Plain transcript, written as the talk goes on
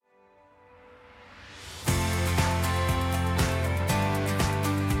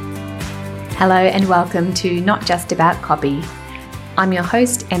Hello and welcome to Not Just About Copy. I'm your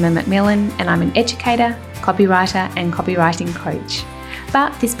host, Emma McMillan, and I'm an educator, copywriter and copywriting coach.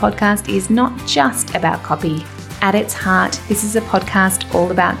 But this podcast is not just about copy. At its heart, this is a podcast all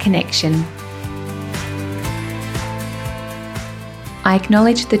about connection. I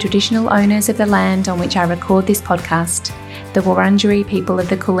acknowledge the traditional owners of the land on which I record this podcast, the Wurundjeri people of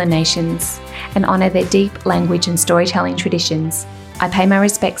the Kulin Nations, and honour their deep language and storytelling traditions. I pay my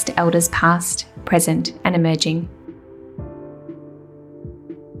respects to elders past, present and emerging.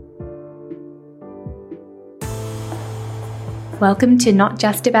 Welcome to Not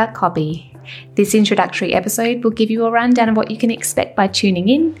Just About Copy. This introductory episode will give you a rundown of what you can expect by tuning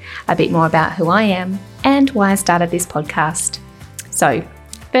in, a bit more about who I am, and why I started this podcast. So,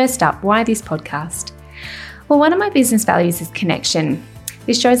 first up, why this podcast? Well, one of my business values is connection.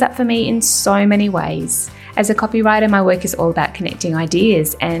 This shows up for me in so many ways. As a copywriter, my work is all about connecting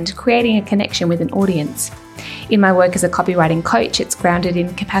ideas and creating a connection with an audience. In my work as a copywriting coach, it's grounded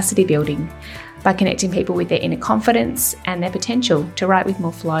in capacity building by connecting people with their inner confidence and their potential to write with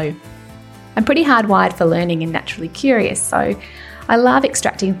more flow. I'm pretty hardwired for learning and naturally curious, so I love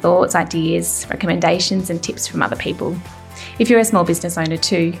extracting thoughts, ideas, recommendations and tips from other people. If you're a small business owner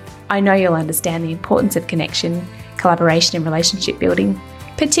too, I know you'll understand the importance of connection, collaboration and relationship building,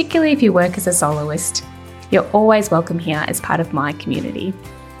 particularly if you work as a soloist. You're always welcome here as part of my community.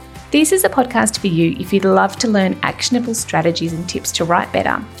 This is a podcast for you if you'd love to learn actionable strategies and tips to write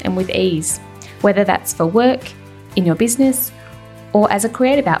better and with ease, whether that's for work, in your business, or as a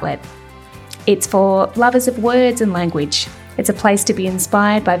creative outlet. It's for lovers of words and language. It's a place to be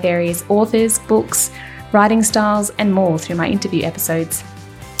inspired by various authors, books, writing styles, and more through my interview episodes.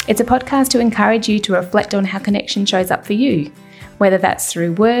 It's a podcast to encourage you to reflect on how connection shows up for you, whether that's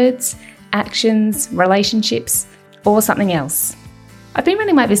through words, actions, relationships, or something else. I've been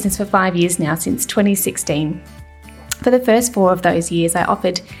running my business for 5 years now, since 2016. For the first 4 of those years, I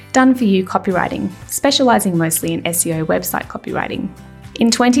offered done-for-you copywriting, specialising mostly in SEO website copywriting.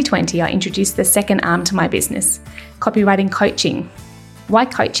 In 2020, I introduced the second arm to my business, copywriting coaching. Why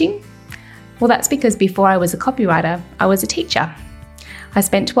coaching? Well, that's because before I was a copywriter, I was a teacher. I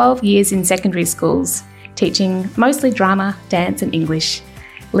spent 12 years in secondary schools, teaching mostly drama, dance and English,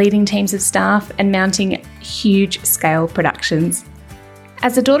 leading teams of staff and mounting huge-scale productions.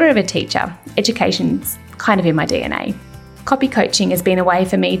 As the daughter of a teacher, education's kind of in my DNA. Copy coaching has been a way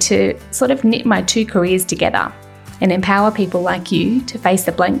for me to sort of knit my 2 careers together and empower people like you to face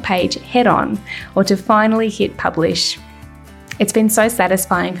the blank page head on or to finally hit publish. It's been so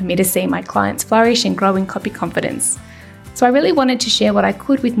satisfying for me to see my clients flourish and grow in copy confidence. So I really wanted to share what I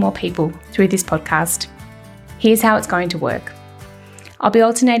could with more people through this podcast. Here's how it's going to work. I'll be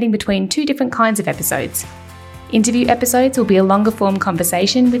alternating between 2 different kinds of episodes. Interview episodes will be a longer form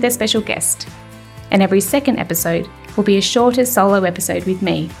conversation with a special guest. And every second episode will be a shorter solo episode with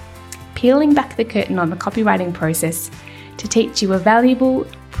me, peeling back the curtain on the copywriting process to teach you a valuable,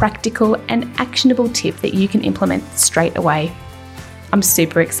 practical and actionable tip that you can implement straight away. I'm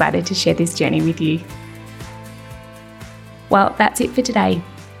super excited to share this journey with you. Well, that's it for today.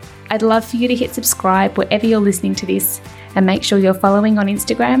 I'd love for you to hit subscribe wherever you're listening to this and make sure you're following on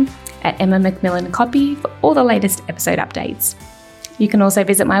Instagram at Emma McMillan Copy for all the latest episode updates. You can also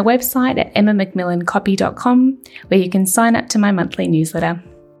visit my website at emmamcmillancopy.com where you can sign up to my monthly newsletter.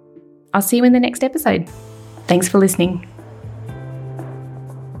 I'll see you in the next episode. Thanks for listening.